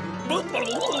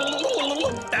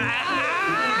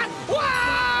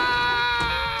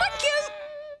 Thank you!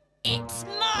 It's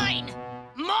mine.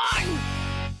 Mine!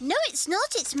 No, it's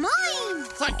not. It's mine.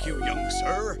 Thank you, young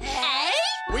sir. Hey?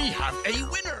 We have a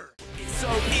winner. It's so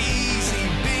easy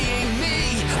being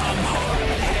me. I'm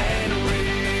Horrid Henry.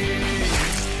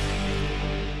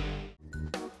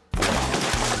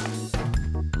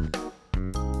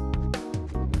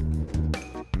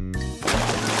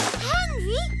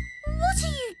 Henry, what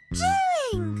are you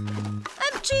doing?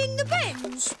 Emptying the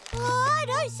bins. Oh, I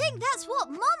don't think that's what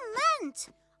Mum meant.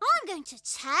 I'm going to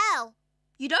tell.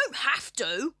 You don't have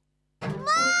to. Mum!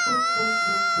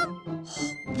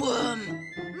 Worm!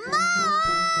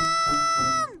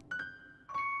 Mum!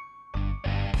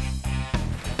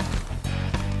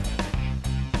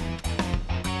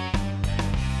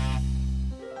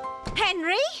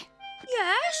 Henry?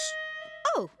 Yes?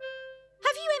 Oh,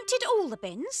 have you emptied all the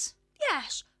bins?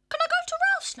 Yes. Can I go to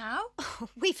Ralph's now? Oh,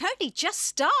 we've only just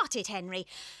started, Henry.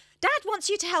 Dad wants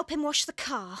you to help him wash the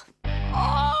car.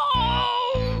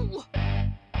 Oh!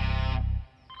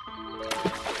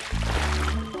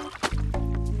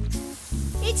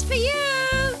 It's for you!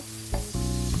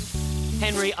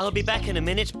 Henry, I'll be back in a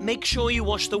minute. Make sure you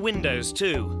wash the windows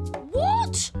too.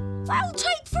 What? That'll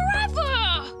take forever!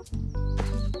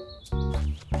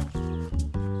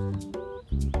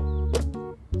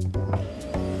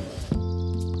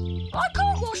 I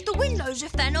can't wash the windows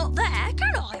if they're not there,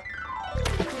 can I?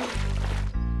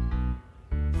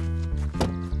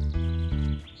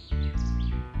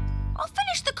 I'll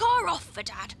finish the car off for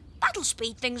Dad. That'll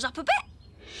speed things up a bit.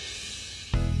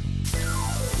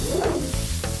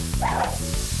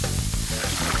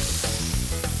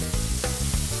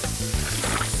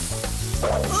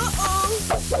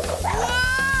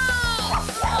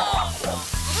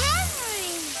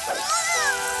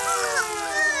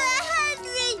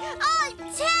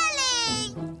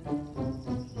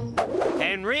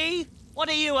 Henry, what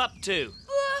are you up to?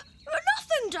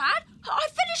 Nothing, Dad. I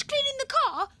finished cleaning the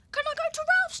car. Can I go to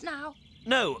Ralph's now?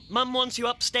 No, Mum wants you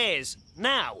upstairs.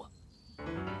 Now.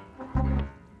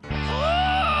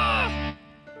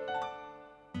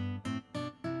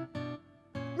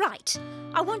 Right,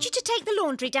 I want you to take the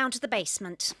laundry down to the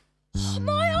basement.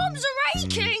 My arms are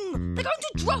aching. They're going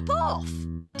to drop off.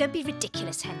 Don't be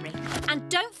ridiculous, Henry. And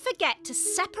don't forget to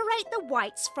separate the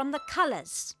whites from the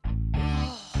colours.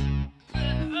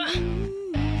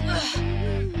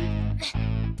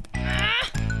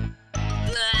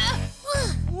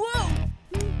 Whoa!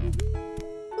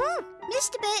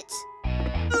 Missed a bit.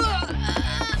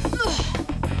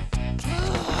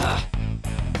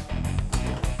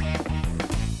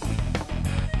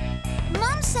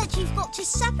 Mum said you've got to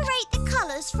separate the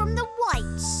colours from the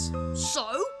whites. So,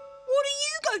 what are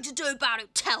you going to do about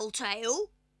it, Telltale?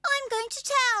 I'm going to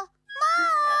tell.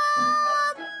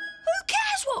 Mum! Who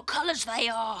cares what colours they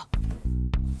are?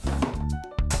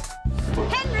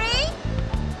 Henry!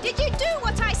 Did you do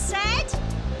what I said?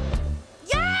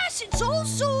 Yes, it's all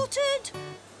sorted.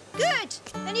 Good.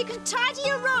 Then you can tidy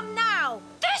your room now.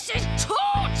 This is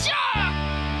torture!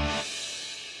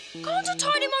 Can't I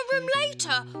tidy my room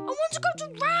later? I want to go to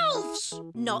Ralph's.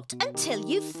 Not until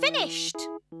you've finished.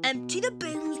 Empty the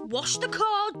bins, wash the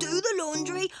car, do the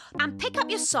laundry. And pick up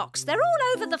your socks. They're all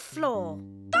over the floor.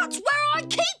 That's where I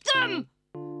keep them!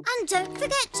 And don't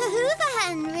forget to hoover,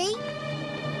 Henry.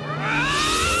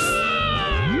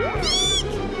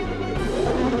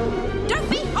 Don't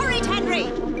be horrid, Henry!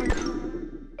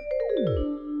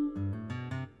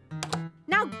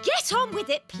 Now get on with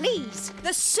it, please.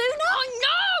 The sooner... I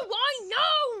know!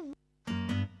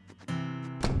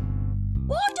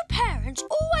 Why do parents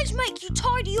always make you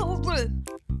tidy your room?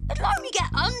 It'll only get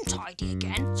untidy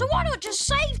again, so why not just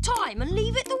save time and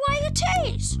leave it the way it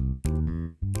is?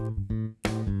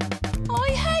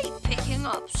 I hate picking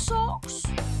up socks.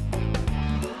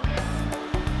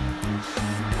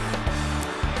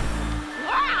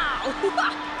 Wow!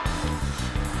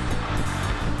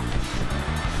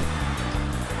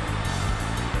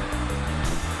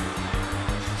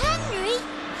 Henry,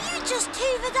 you just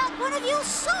hoovered up one of your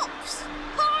socks.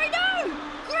 I know!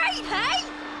 Great, hey?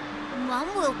 Mum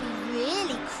will be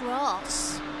really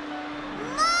cross.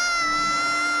 Mum!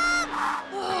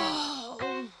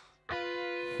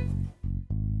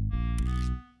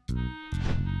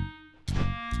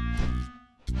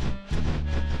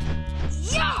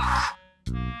 Yuck!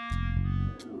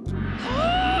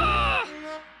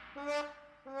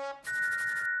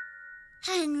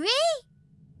 Henry?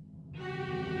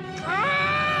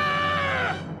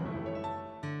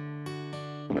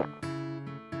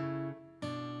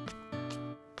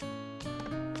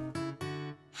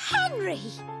 Henry,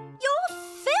 you're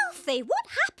filthy. What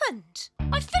happened?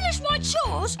 I finished my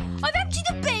chores, I've emptied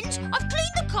the bins, I've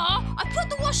cleaned the car, I've put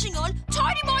the washing on,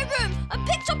 tidied my room and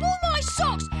picked up all my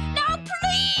socks. Now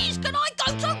please, can I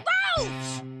go to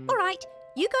Ralph's? All right,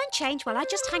 you go and change while I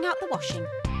just hang out the washing.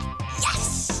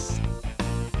 Yes!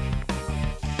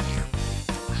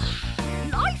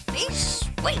 Life is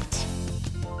sweet.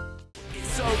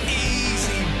 It's so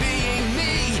easy being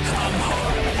me. I'm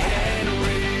Horrid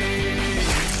Henry.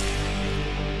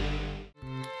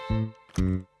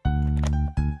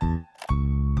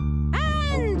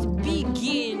 And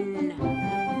begin.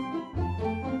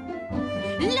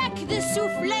 Like the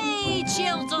soufflé,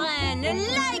 children!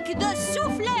 Like the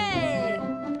soufflé!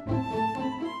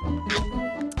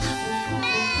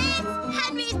 Miss!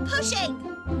 Henry's pushing!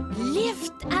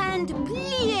 Lift and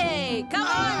plie! Come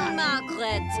on,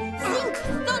 Margaret! Think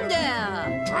thunder!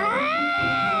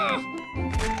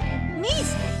 Miss,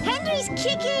 Henry's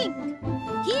kicking!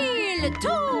 Heel,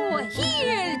 toe!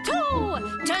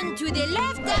 Turn to the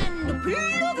left and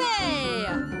plover!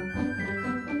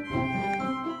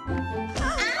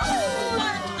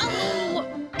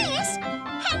 Miss,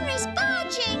 Henry's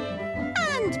barging.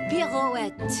 And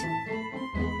pirouette.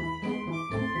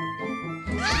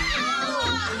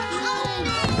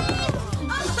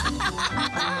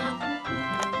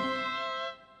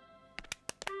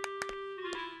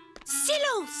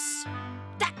 Silence!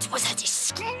 That was a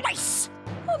disgrace.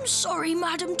 I'm sorry,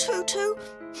 Madam Tutu.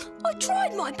 I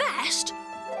tried my best.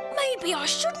 Maybe I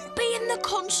shouldn't be in the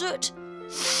concert.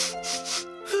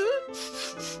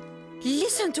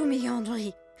 Listen to me,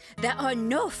 Henry. There are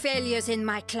no failures in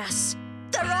my class.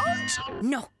 There aren't?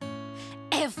 No.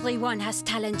 Everyone has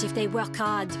talent if they work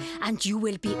hard, and you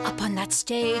will be up on that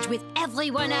stage with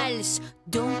everyone else.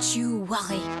 Don't you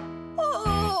worry.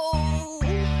 Oh.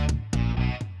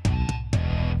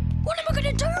 What am I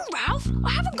going to do, Ralph? I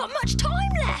haven't got much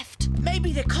time left.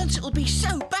 Maybe the concert will be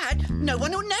so bad, no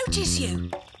one will notice you.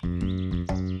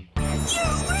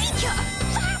 Eureka!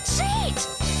 That's it!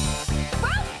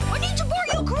 Ralph, I need to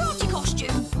borrow your karate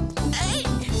costume. Hey!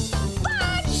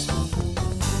 Thanks!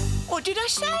 What did I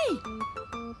say?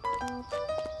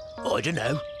 I don't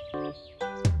know.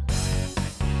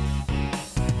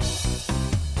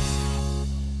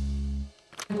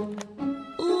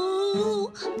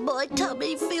 Ooh, my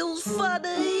tummy feels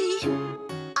funny.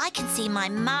 I can see my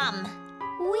mum.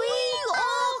 We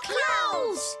are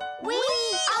clouds. We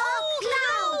are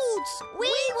clouds.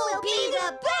 We will be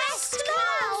the best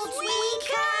clouds we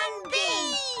can be.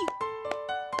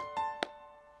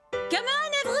 Come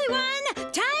on, everyone!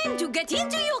 Time to get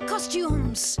into your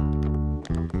costumes.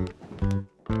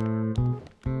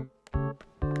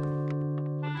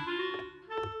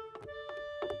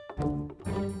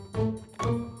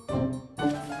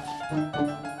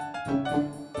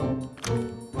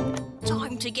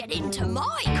 Time to get into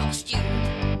my costume.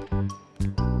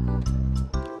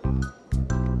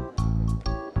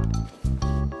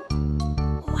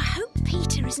 Oh, I hope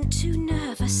Peter isn't too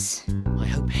nervous. I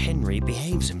hope Henry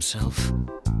behaves himself.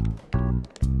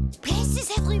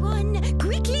 Places, everyone!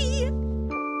 Quickly!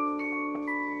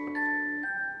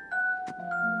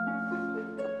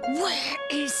 Where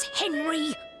is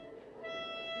Henry?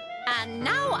 And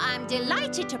now I'm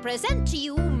delighted to present to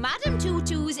you Madam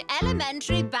Tutu's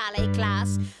elementary ballet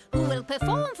class, who will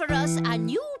perform for us a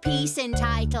new piece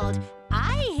entitled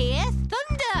I Hear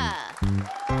Thunder.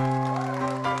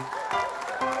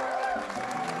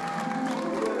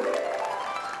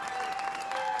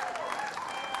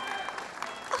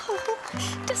 Oh,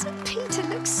 doesn't Peter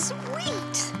look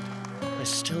sweet? I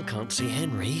still can't see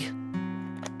Henry.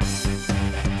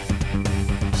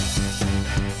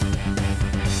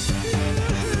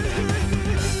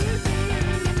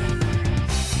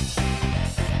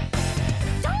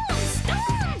 Dance,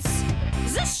 dance!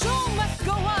 The show must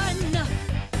go on!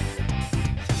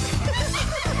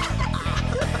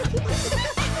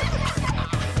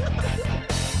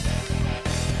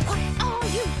 What are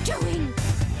you doing?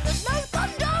 There's no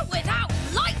thunder without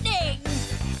lightning.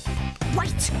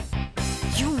 Wait!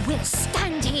 You will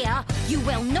stand here. You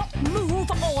will not move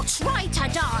or try to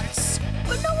dance.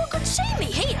 But no one can see me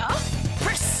here.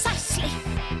 Precisely.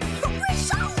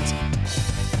 Result!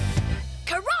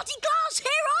 Karate class,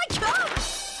 here I come!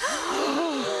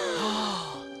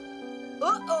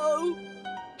 Uh-oh.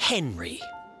 Henry.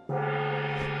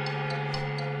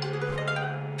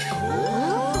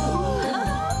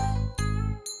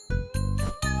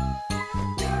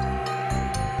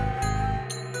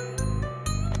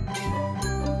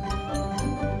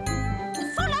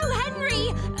 Follow Henry!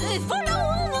 Follow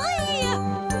Henri!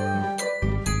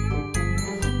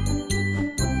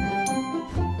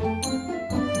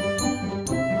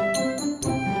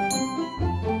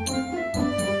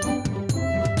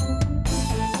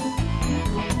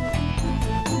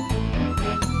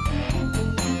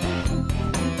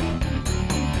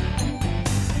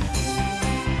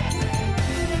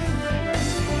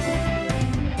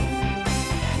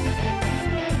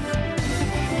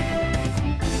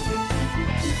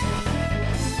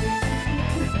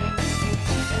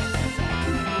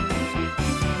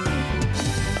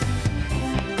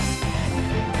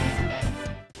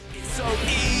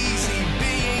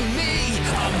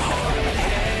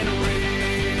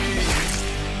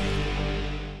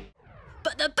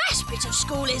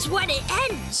 is when it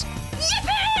ends.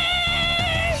 Yippee!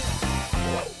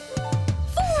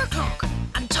 4 o'clock,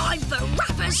 and time for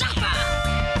Rapper Zapper.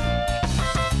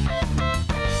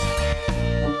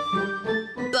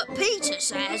 But Peter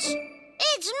says...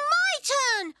 It's my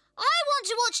turn! I want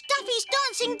to watch Daffy's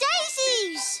Dancing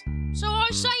Daisies! So I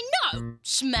say no,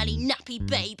 smelly nappy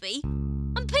baby.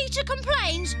 And Peter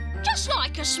complains, just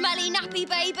like a smelly nappy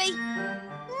baby.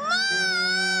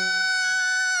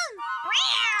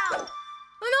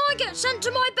 And I get sent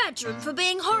to my bedroom for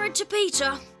being horrid to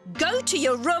Peter. Go to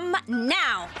your room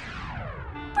now.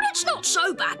 But it's not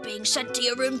so bad being sent to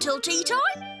your room till tea time.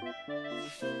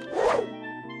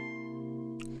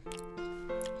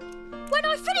 When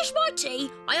I finish my tea,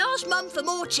 I ask Mum for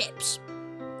more chips.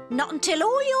 Not until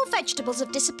all your vegetables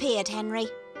have disappeared, Henry.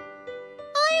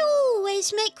 I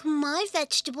always make my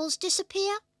vegetables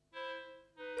disappear.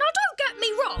 Now, don't get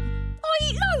me wrong. I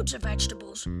eat loads of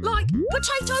vegetables, like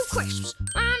potato crisps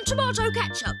and tomato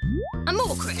ketchup, and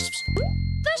more crisps.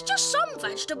 There's just some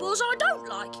vegetables I don't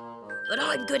like, but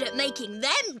I'm good at making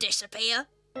them disappear.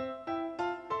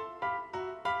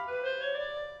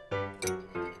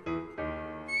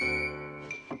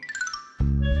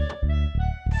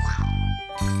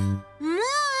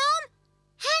 Mom!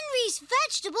 Henry's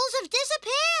vegetables have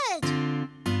disappeared!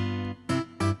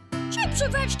 Chips are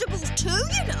vegetables too,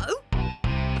 you know.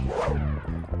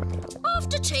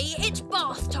 After tea, it's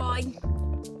bath time.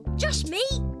 Just me,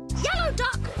 Yellow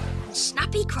Duck and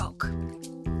Snappy Croc.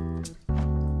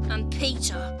 And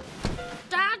Peter.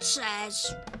 Dad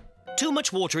says... Too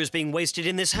much water is being wasted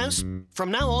in this house. From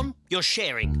now on, you're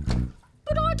sharing.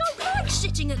 But I don't like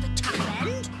sitting at the tap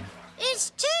end. It's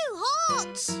too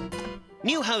hot!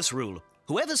 New house rule.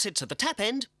 Whoever sits at the tap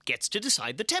end gets to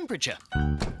decide the temperature. It's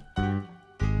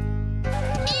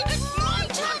my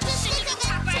turn to sit at the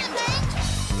tap end!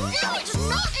 No, it's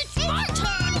not! It's my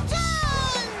turn! It's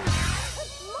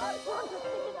my turn to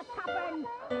sit at the tap end!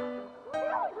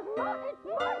 No, it's not! It's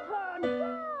my turn!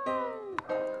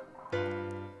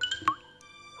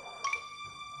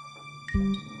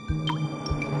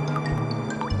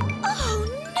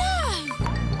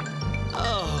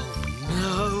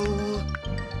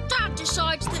 Dad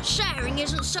decides that sharing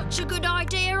isn't such a good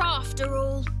idea after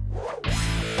all.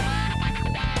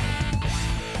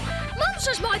 Mum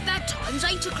says my bedtime's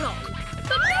 8 o'clock,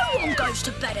 but no one goes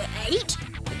to bed at 8,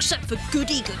 except for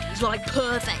goody-goodies like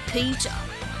Perfect Peter.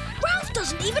 Ralph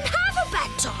doesn't even have a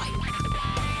bedtime.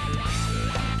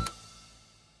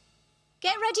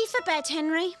 Get ready for bed,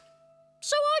 Henry.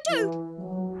 So I do.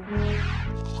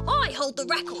 I hold the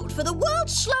record for the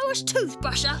world's slowest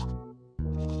toothbrusher.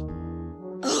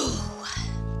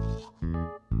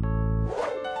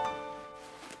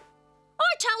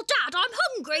 I tell Dad I'm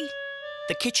hungry.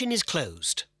 The kitchen is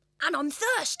closed. And I'm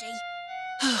thirsty.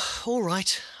 All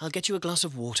right, I'll get you a glass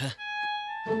of water.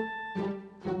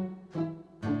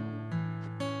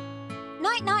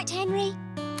 Night-night, Henry.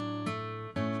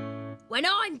 When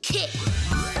I'm king,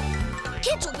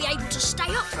 kids will be able to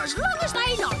stay up for as long as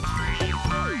they like.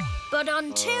 But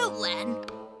until then,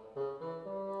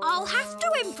 I'll have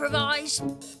to improvise.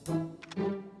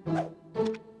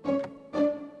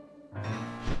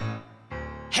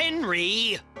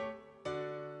 Henry!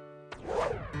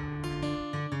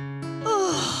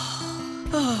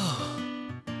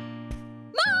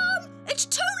 Mum, it's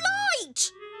too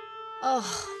late!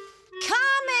 Oh,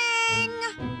 coming!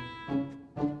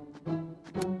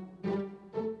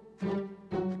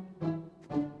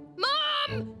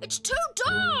 Mum, it's too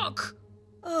dark!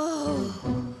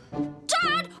 Oh.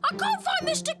 Dad, I can't find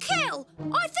Mr. Kill.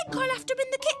 I think I left him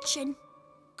in the kitchen.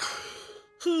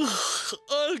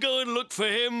 I'll go and look for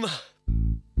him.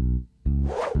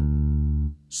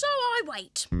 So I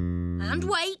wait, and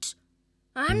wait,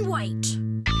 and wait.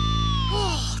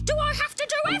 Oh, do I have to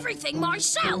do everything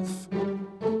myself?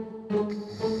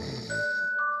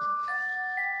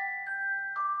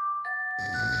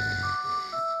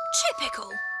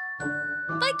 Typical.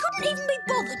 They couldn't even be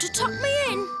bothered to tuck me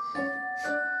in.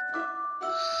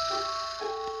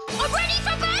 I'm ready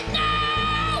for bed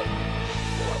now!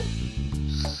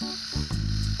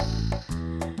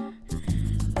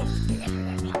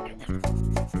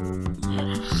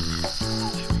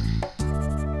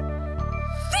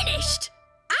 Finished!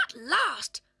 At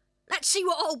last! Let's see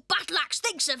what old Batlax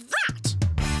thinks of that!